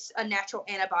 and it's a natural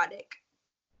antibiotic.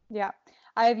 Yeah.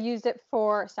 I've used it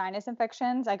for sinus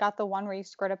infections. I got the one where you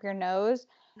squirt up your nose.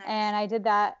 Nice. And I did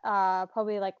that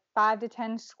probably like 5 to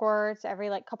 10 squirts every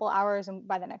like couple hours, and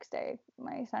by the next day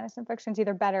my sinus infection's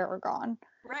either better or gone.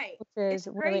 Right. Which is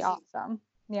really awesome.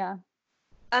 Yeah.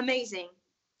 Amazing.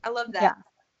 I love that. Yeah.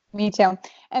 Me too.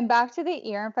 And back to the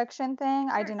ear infection thing,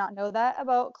 sure. I did not know that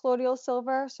about colloidal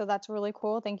silver, so that's really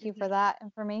cool. Thank you for that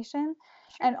information.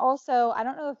 Sure. And also, I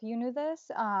don't know if you knew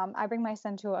this, I bring my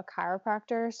son to a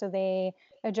chiropractor, so they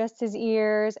adjust his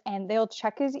ears, and they'll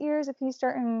check his ears if he's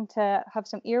starting to have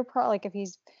some like if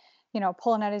he's,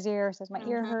 pulling at his ear, says my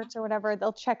ear hurts or whatever,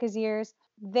 they'll check his ears.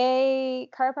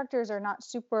 Chiropractors are not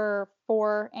super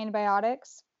for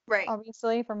antibiotics, right?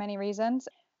 Obviously, for many reasons.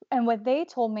 And what they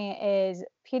told me is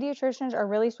pediatricians are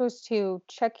really supposed to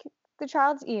check the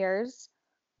child's ears,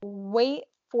 wait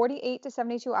 48 to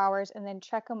 72 hours, and then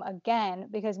check them again,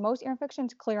 because most ear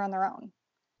infections clear on their own.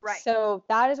 Right. So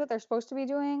that is what they're supposed to be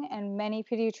doing. And many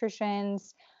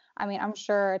pediatricians, I mean, I'm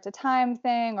sure it's a time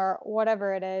thing or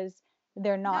whatever it is,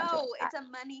 they're not doing No, that. it's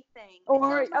a money thing. It's a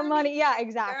Or a money money, yeah, thing,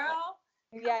 exactly. girl.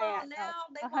 Come Yeah, yeah, on no, now.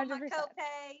 They want my 100%.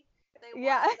 copay. They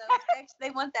Yeah. want those they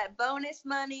want that bonus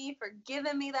money for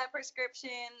giving me that prescription.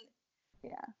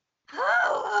 Yeah.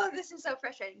 Oh, this is so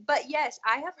frustrating. But yes,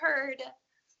 I have heard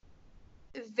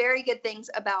very good things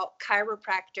about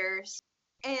chiropractors,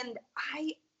 and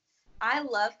I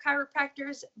love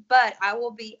chiropractors, but I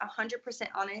will be 100%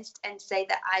 honest and say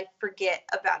that I forget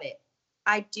about it.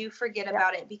 I do forget Yeah.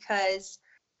 about it because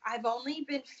I've only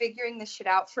been figuring this shit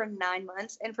out for 9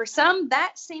 months. And for some,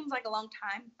 that seems like a long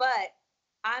time. But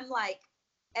I'm like,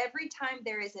 every time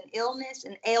there is an illness,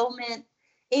 an ailment,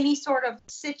 any sort of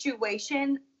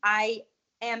situation, I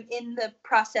am in the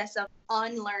process of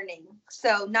unlearning.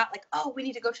 So, not like, oh, we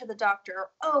need to go to the doctor, or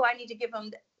oh, I need to give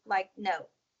them, like, no,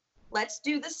 let's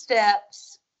do the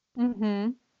steps.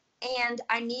 Mm-hmm. And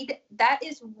that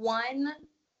is one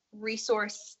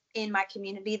resource in my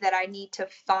community that I need to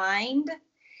find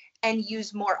and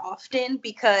use more often,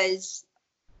 because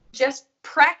just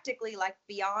practically, like,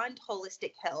 beyond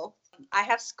holistic health, I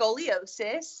have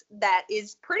scoliosis that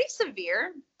is pretty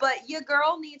severe, but your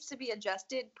girl needs to be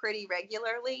adjusted pretty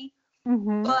regularly.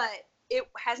 Mm-hmm. But it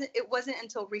wasn't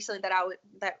until recently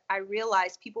that I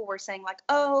realized people were saying, like,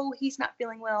 oh, he's not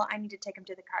feeling well, I need to take him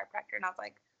to the chiropractor. And I was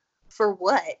like, for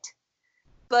what?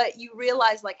 But you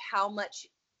realize, like, how much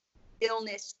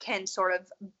illness can sort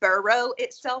of burrow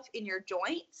itself in your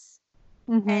joints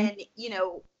Mm-hmm. and,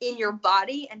 in your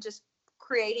body, and just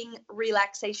creating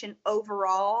relaxation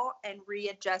overall and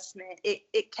readjustment.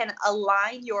 It can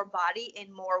align your body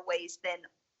in more ways than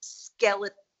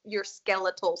your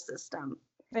skeletal system.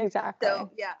 Exactly.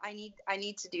 So yeah, I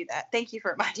need to do that. Thank you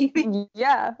for reminding me.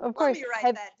 Yeah, of course. Let me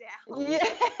write that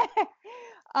down.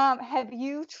 Yeah. Have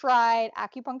you tried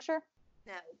acupuncture?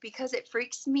 No, because it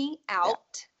freaks me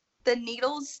out. The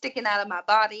needles sticking out of my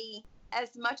body.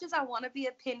 As much as I want to be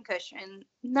a pincushion,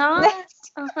 not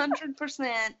 100%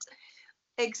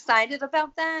 excited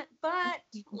about that, but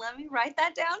let me write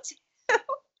that down too.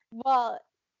 Well,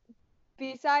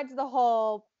 besides the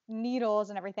whole needles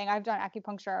and everything, I've done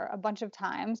acupuncture a bunch of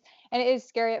times, and it is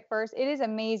scary at first. It is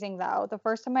amazing though. The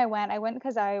first time I went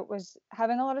because I was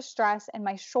having a lot of stress, and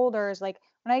my shoulders, like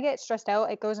when I get stressed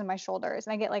out, it goes in my shoulders,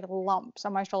 and I get like lumps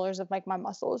on my shoulders of like my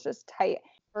muscles just tight.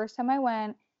 First time I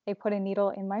went, they put a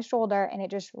needle in my shoulder and it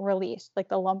just released. Like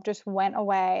the lump just went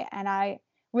away, and I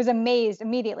was amazed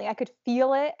immediately. I could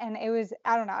feel it, and it was,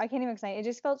 I don't know, I can't even explain it. It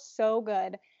just felt so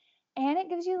good. And it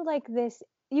gives you like this,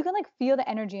 you can like feel the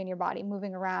energy in your body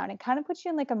moving around. It kind of puts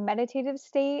you in like a meditative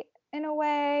state in a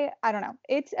way. I don't know.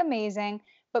 It's amazing.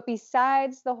 But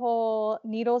besides the whole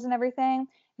needles and everything,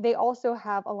 they also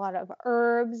have a lot of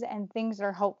herbs and things that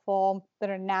are helpful, that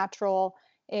are natural,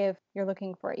 if you're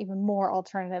looking for even more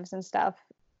alternatives and stuff.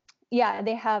 Yeah,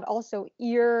 they have also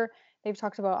they've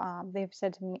talked about, they've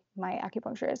said to me, my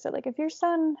acupuncturist said, like, if your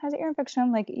son has an ear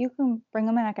infection, like, you can bring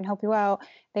him in, I can help you out.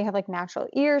 They have like natural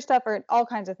ear stuff or all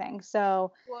kinds of things.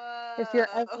 So if you're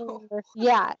Whoa. ever,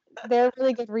 yeah, they're a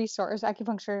really good resource.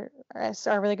 Acupuncturists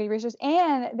are a really good resource,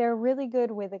 and they're really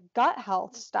good with the gut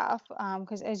health stuff.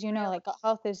 Because as you know, Really? like gut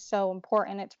health is so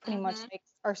important. It's pretty much Mm-hmm. like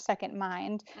our second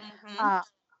mind. Mm-hmm. Uh,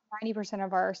 90%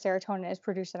 of our serotonin is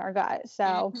produced in our gut.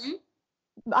 So Mm-hmm.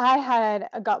 I had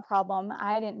a gut problem.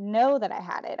 I didn't know that I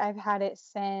had it. I've had it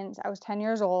since I was 10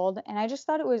 years old. And I just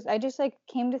thought I just like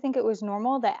came to think it was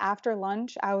normal that after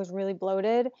lunch I was really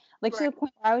bloated, like to Right. the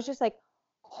point where I was just like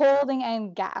holding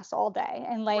in gas all day.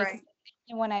 And like Right.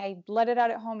 when I let it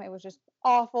out at home, it was just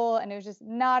awful and it was just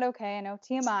not okay. I know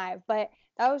TMI, but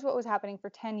that was what was happening for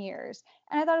 10 years.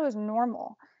 And I thought it was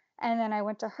normal. And then I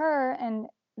went to her and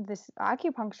this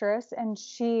acupuncturist, and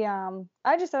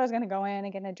I just thought I was going to go in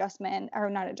and get an adjustment, or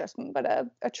not adjustment, but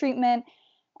a treatment.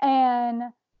 And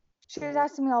she was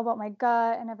asking me all about my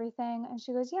gut and everything, and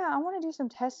she goes, yeah, I want to do some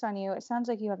tests on you. It sounds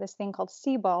like you have this thing called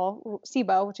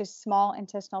SIBO, which is small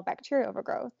intestinal bacterial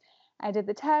overgrowth. I did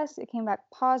the test, it came back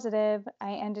positive.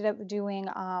 I ended up doing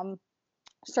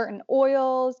certain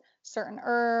oils, certain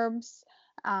herbs,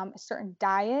 a certain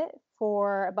diet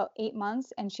for about 8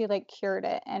 months, and she like cured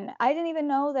it. And I didn't even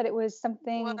know that it was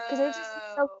something, because I just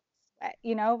so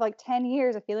Whoa. like 10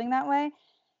 years of feeling that way.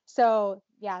 So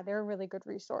yeah, they're a really good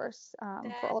resource for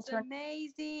That's alternative.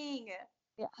 amazing.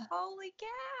 Yeah, Holy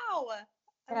cow. I love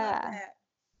yeah, that.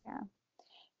 yeah.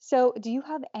 So do you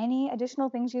have any additional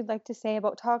things you'd like to say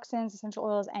about toxins, essential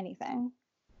oils, anything?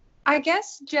 I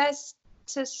guess just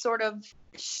to sort of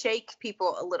shake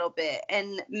people a little bit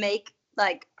and make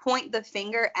like point the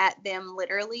finger at them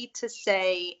literally to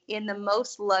say in the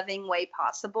most loving way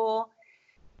possible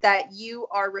that you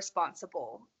are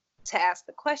responsible to ask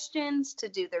the questions, to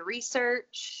do the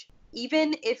research,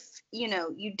 even if,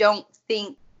 you don't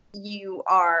think you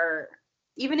are,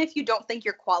 even if you don't think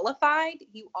you're qualified,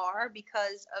 you are,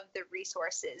 because of the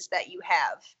resources that you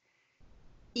have.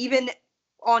 Even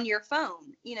on your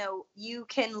phone, you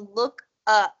can look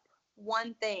up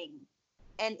one thing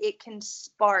and it can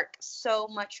spark so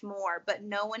much more, but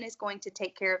no one is going to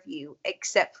take care of you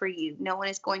except for you. No one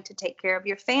is going to take care of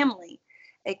your family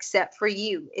except for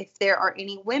you. If there are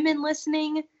any women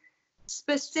listening,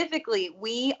 specifically,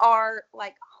 we are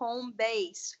like home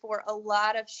base for a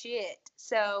lot of shit.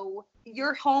 So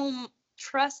your home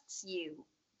trusts you,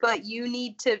 but you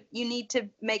need to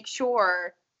make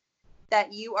sure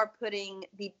that you are putting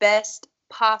the best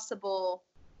possible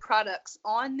products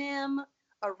on them,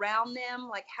 around them.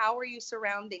 Like, how are you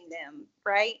surrounding them,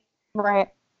 right? Right.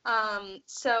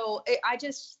 So I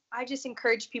just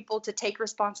encourage people to take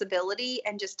responsibility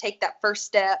and just take that first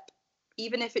step,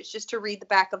 even if it's just to read the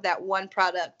back of that one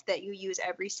product that you use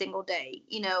every single day.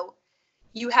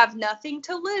 You have nothing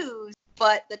to lose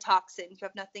but the toxins. You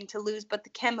have nothing to lose but the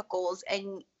chemicals.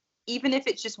 And even if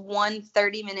it's just one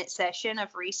 30-minute session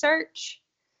of research,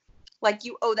 like,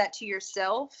 you owe that to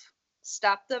yourself.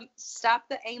 Stop the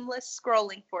aimless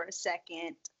scrolling for a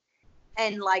second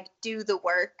and like do the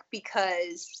work,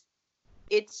 because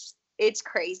it's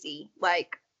crazy.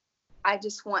 Like, I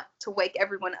just want to wake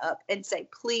everyone up and say,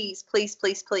 please, please,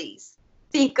 please, please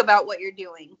think about what you're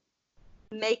doing.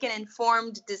 Make an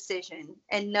informed decision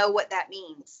and know what that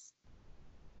means.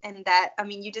 And that, I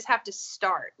mean, you just have to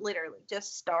start, literally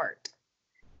just start.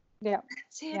 Yeah.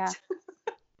 That's it. Yeah.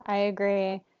 I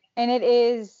agree. And it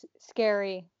is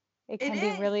scary. It can It be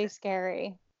is. really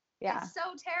scary. Yeah. It's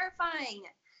so terrifying,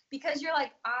 because you're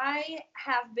like, I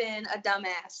have been a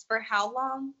dumbass for how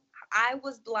long? I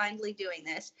was blindly doing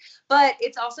this. But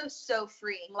it's also so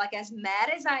freeing. Like, as mad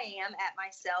as I am at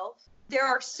myself, there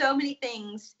are so many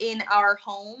things in our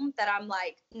home that I'm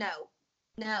like, no.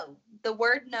 The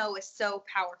word no is so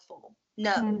powerful.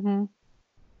 No. Mm-hmm.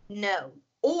 No.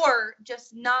 Or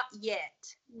just not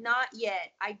yet. Not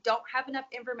yet. I don't have enough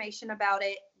information about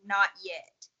it. Not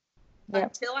yet. Yep.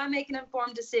 Until I make an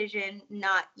informed decision,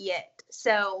 not yet.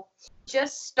 So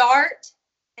just start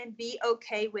and be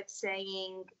okay with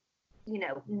saying,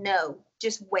 no,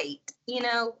 just wait.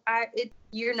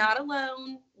 You're not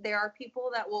alone. There are people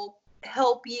that will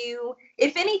help you.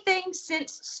 If anything,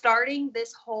 since starting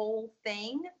this whole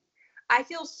thing, I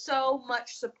feel so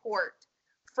much support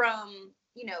from,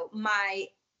 my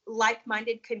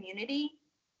like-minded community.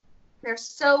 They're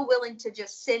so willing to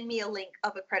just send me a link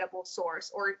of a credible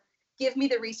source or give me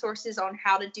the resources on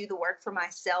how to do the work for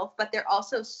myself. But they're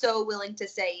also so willing to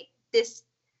say, this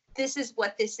is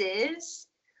what this is.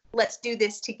 Let's do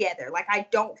this together. Like, I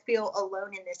don't feel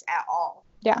alone in this at all.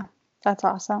 Yeah, that's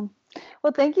awesome.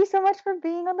 Well, thank you so much for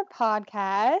being on the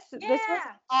podcast. Yeah. This was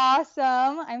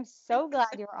awesome. I'm so glad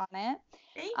you're on it.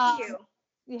 Thank you.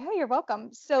 Yeah, you're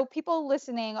welcome. So people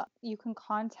listening, you can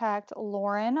contact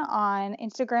Lauren on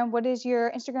Instagram. What is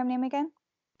your Instagram name again?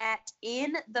 At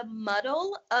In the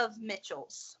Muddle of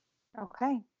Mitchells.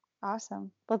 Okay,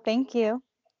 awesome. Well, thank you.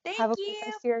 Have a good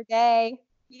rest of your day.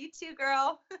 You too,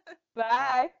 girl.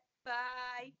 Bye.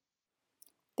 Bye.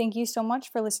 Thank you so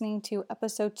much for listening to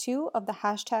episode 2 of the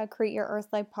 #Create Your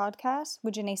Earth Life podcast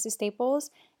with Janessa Staples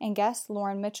and guest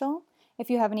Lauren Mitchell. If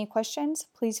you have any questions,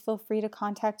 please feel free to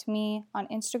contact me on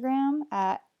Instagram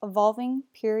at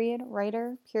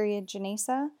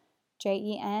evolving_writer_Janessa,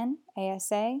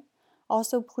 JENASA.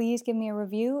 Also, please give me a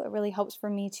review. It really helps for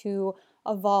me to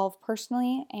evolve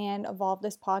personally and evolve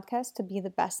this podcast to be the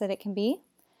best that it can be.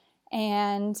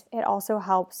 And it also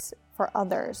helps for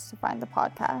others to find the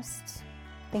podcast.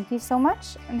 Thank you so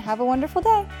much and have a wonderful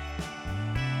day.